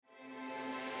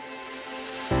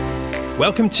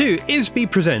Welcome to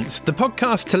ISB Presents, the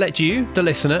podcast to let you, the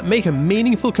listener, make a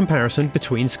meaningful comparison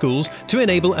between schools to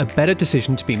enable a better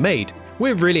decision to be made.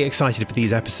 We're really excited for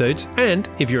these episodes, and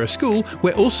if you're a school,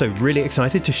 we're also really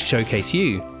excited to showcase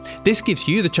you. This gives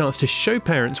you the chance to show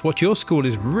parents what your school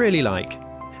is really like.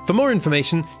 For more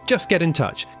information, just get in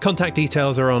touch. Contact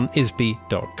details are on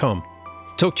isbi.com.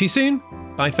 Talk to you soon.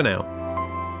 Bye for now.